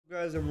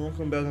Guys, and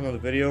welcome back to another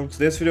video.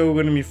 Today's video we're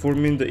going to be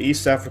forming the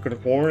East African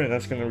Horn, and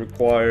that's going to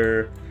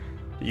require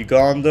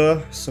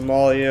Uganda,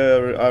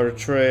 Somalia,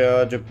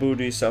 Eritrea,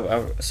 Djibouti,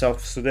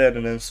 South Sudan,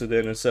 and then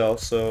Sudan itself.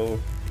 So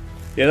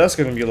yeah, that's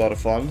going to be a lot of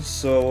fun.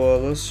 So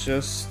let's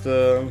just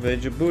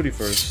invade Djibouti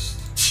first,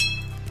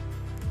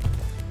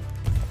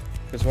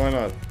 because why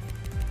not?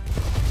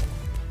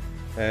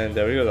 And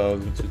there we go. That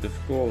wasn't too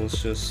difficult.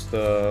 Let's just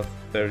there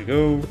we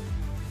go.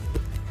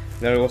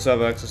 Now we also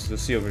have access to the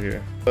sea over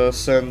here.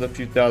 Send a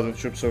few thousand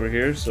troops over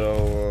here,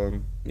 so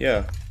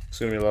yeah, it's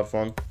gonna be a lot of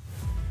fun.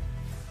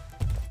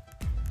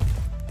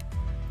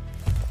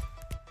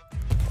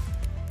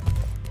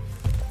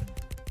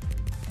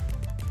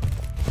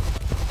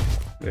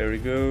 There we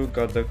go,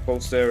 got the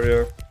coast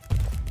area.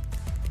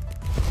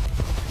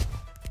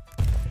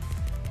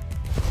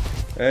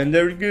 And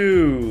there we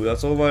go,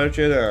 that's all about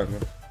Eritrea then.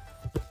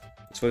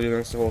 Let's really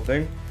next the whole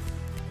thing.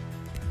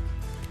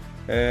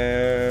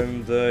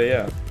 And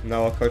yeah,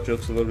 now our country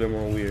looks a little bit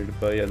more weird,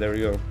 but yeah, there we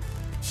go.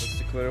 Let's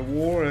declare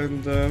war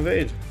and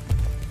invade.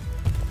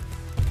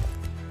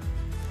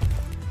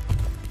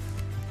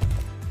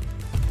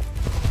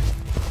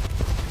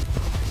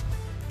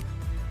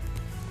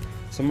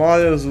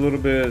 Somalia is a little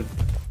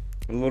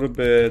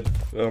bit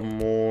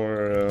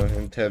more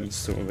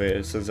intense to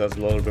invade, since that's a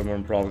little bit more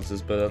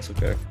provinces, but that's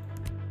okay.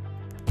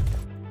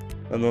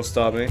 And don't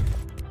stop me.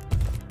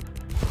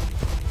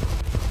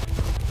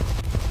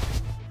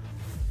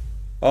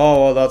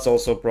 Oh, well, that's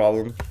also a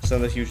problem.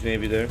 Send a huge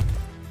navy there.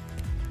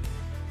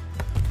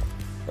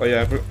 Oh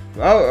yeah,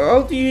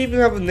 how do you even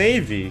have a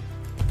navy?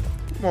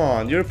 Come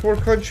on, you're a poor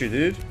country,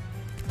 dude.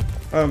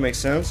 That makes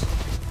sense.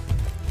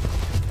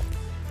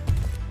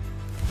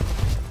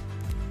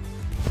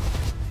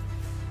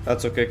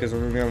 That's okay, because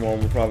we're gonna have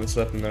one more province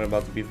left and they're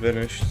about to be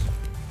finished.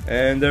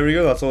 And there we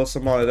go, that's all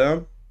Somalia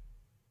down.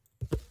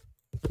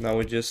 Now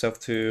we just have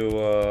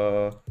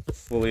to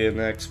fully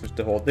annex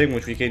the whole thing,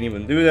 which we can't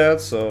even do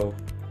that, so...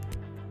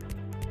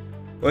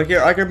 I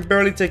can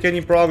barely take any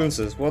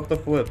provinces. What the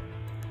flip?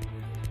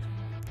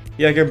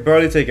 Yeah, I can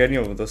barely take any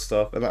of this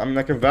stuff. And I mean,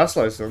 I can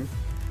vassalize them.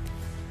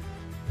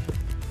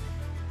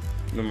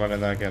 No more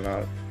than I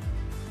cannot.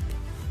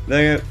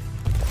 Dang it.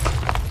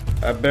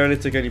 I barely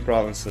took any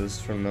provinces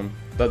from them.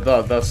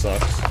 That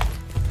sucks.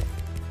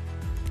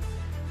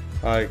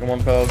 Alright, come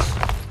on, fellas.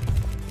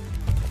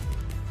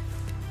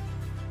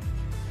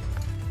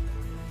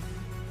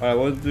 Alright,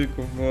 what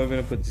are we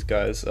gonna put these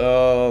guys?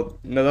 Now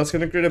that's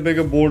gonna create a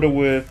bigger border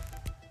with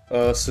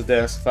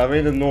Sudan. If I'm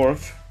in the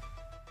north,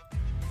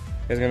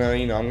 it's gonna,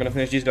 you know, I'm gonna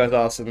finish these guys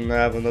off, and then I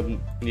have another.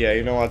 Yeah,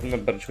 you know what? I think the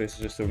better choice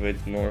is just to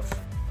invade the north.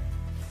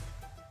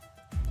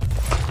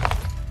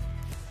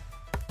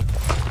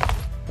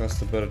 That's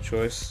the better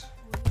choice.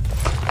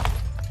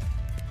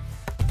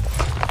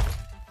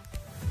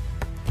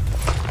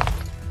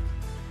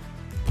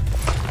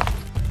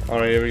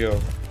 Alright, here we go.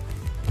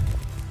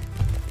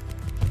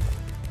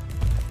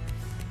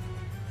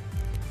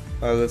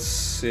 Let's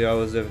see how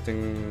is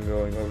everything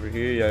going over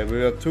here. Yeah, we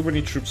got too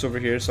many troops over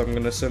here, so I'm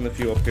gonna send a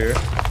few up here.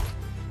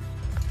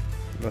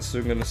 I'm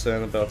still gonna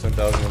send about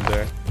 10,000 up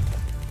there.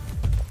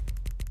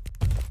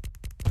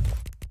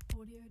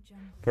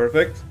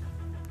 Perfect.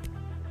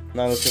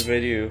 Now let's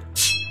invade you.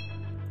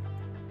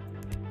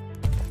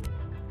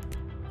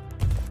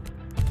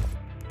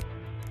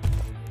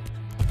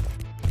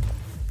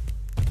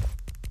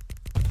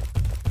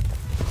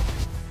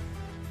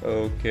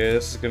 Okay,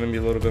 this is gonna be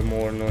a little bit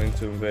more annoying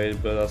to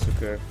invade, but that's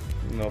okay.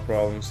 No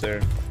problems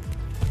there.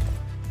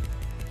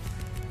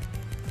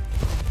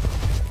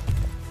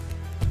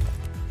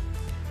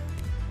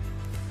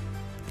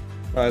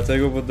 Alright,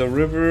 take over the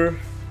river.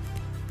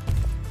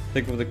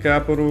 Take over the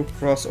capital.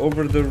 Cross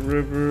over the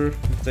river.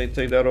 Take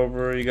that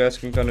over. You guys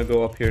can kind of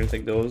go up here and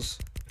take those.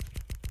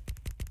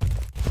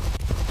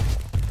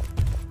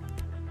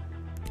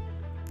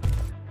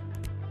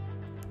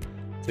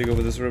 Take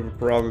over this river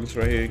province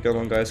right here. Come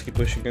on, guys, keep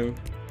pushing in.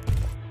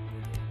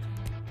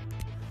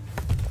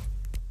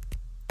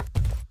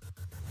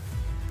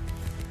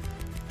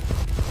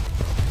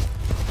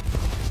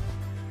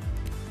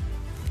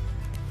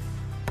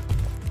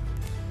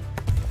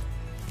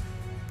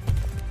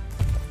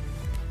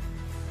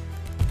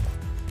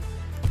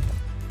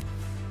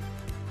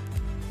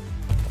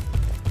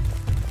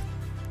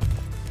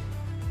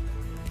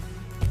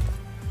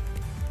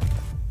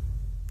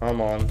 Come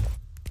on.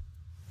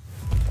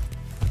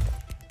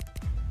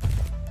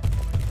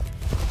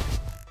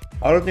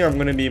 I don't think I'm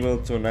gonna be able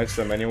to annex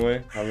them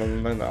anyway. I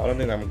don't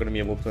think I'm gonna be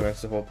able to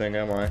annex the whole thing,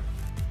 am I?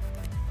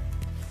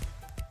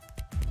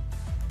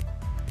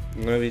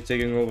 I'm gonna be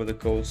taking over the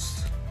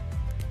coast.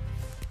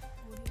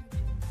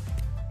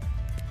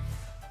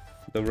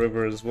 The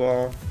river as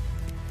well.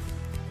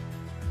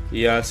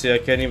 Yeah, see, I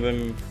can't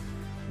even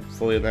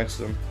fully annex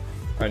them.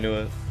 I knew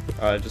it.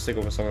 Alright, just take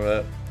over some of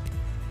that.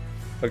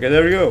 Okay,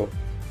 there we go.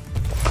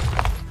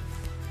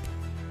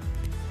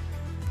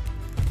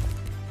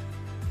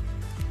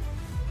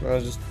 I'll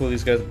just pull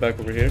these guys back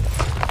over here.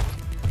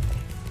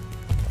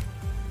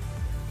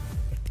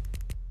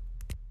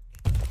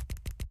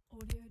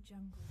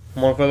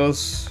 Come on,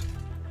 fellas.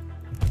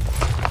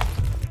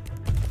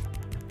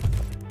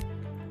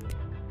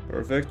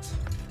 Perfect.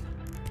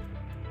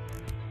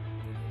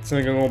 So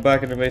we're gonna go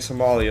back and invade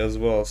Somalia as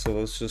well, so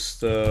let's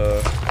just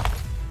yeah,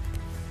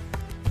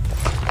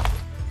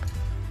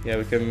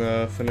 we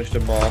can finish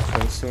them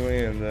off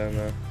instantly and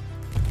then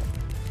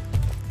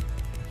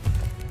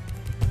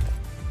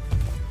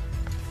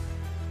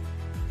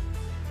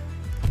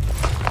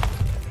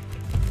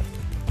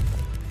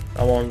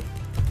come on.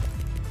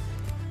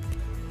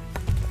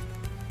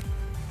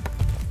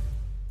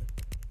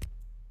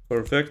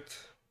 Perfect.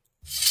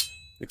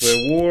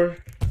 Declare war.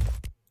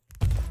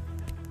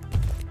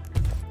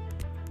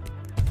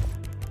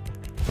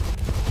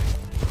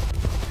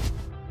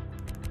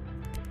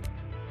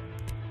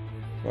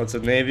 What's a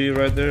navy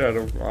right there? I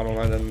don't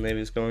like that the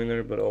navy's going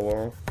there, but oh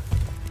well.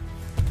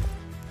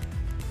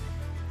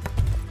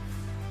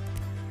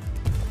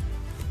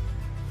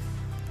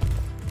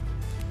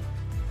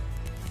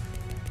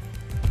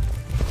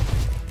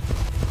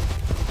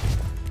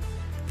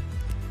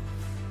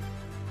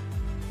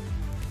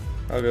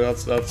 Okay,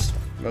 that's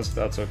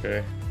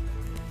okay.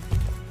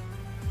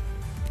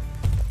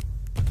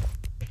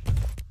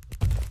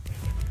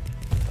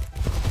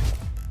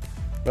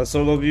 That's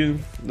all of you.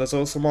 That's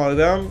all Somalia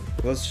down.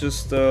 Let's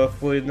just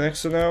fully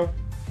next to now.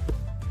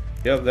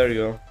 Yep, there you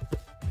go.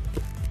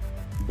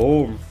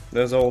 Boom.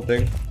 There's the whole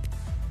thing.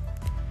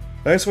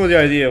 Thanks for the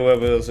idea,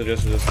 whoever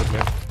suggested this to me.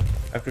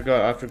 I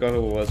forgot who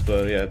it was,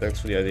 but yeah,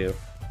 thanks for the idea.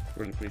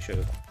 Really appreciate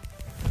it.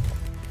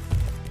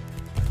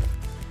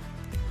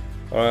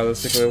 Alright,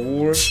 let's declare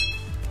war.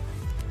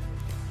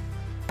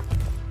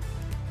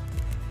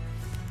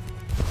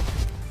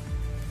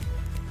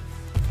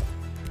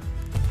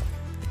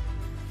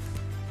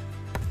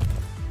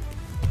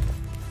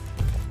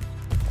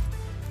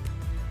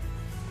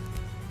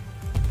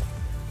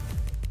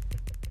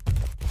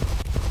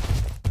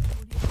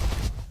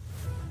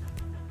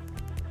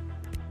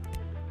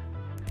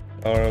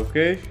 Alright,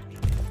 okay.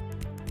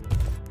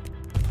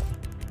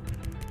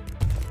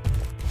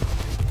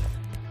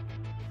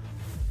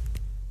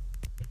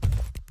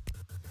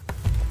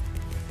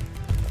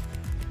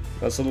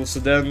 That's a little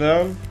Sudan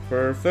down.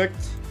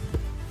 Perfect.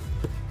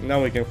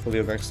 Now we can fully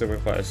annex them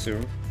if I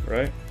assume,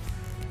 right?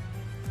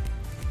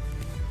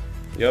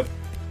 Yep.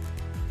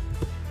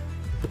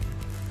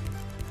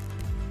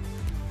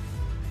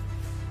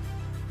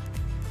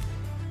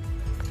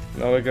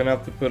 Now we're gonna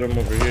have to put them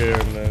over here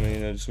and then, you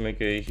know, just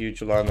make a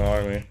huge line of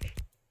army.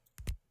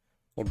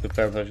 Or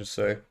defense, I should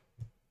say.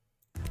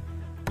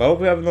 But I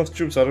hope we have enough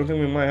troops. I don't think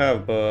we might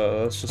have,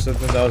 but let's just send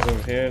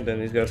 10,000 here and then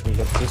these guys can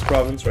go to this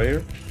province right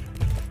here.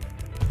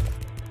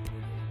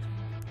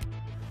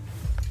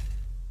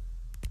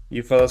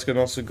 You fellas can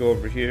also go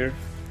over here.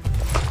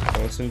 I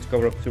want to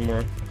cover up 2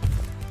 more.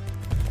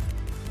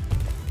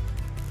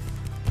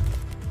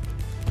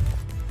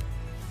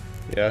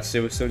 Yeah, I see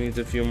we still need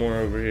a few more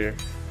over here.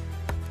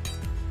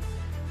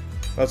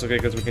 That's okay,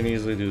 because we can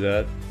easily do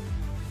that.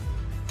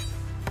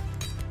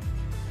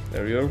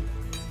 There we go.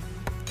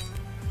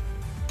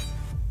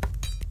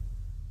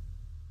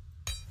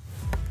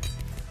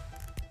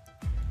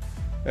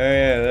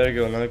 Yeah, there you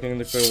go. Now we can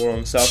declare war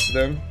on South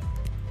Sudan.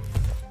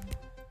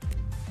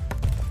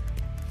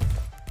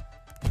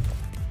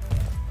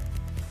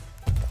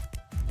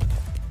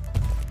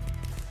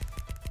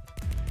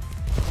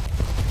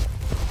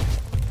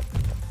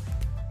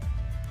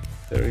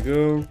 There we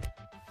go.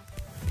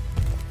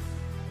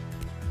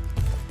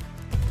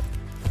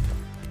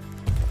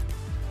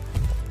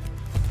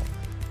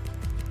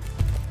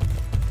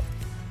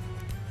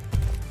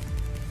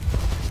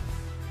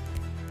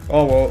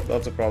 Oh well,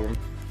 that's a problem.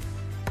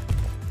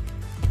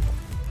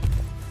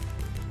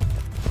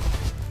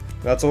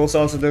 That's all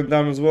South Sudan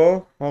down as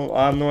well.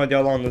 I have no idea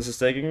how long this is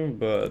taking,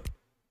 but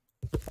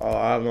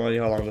I have no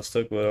idea how long this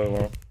took, but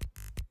oh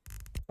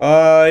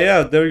well.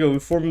 Yeah, there we go. We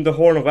formed the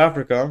Horn of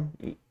Africa.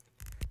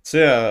 So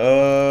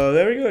yeah,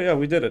 there we go. Yeah,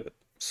 we did it.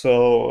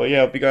 So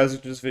yeah, if you guys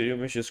enjoyed this video,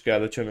 make sure to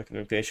subscribe to the channel,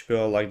 notification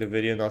bell, like the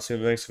video, and I'll see you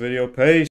in the next video. Peace.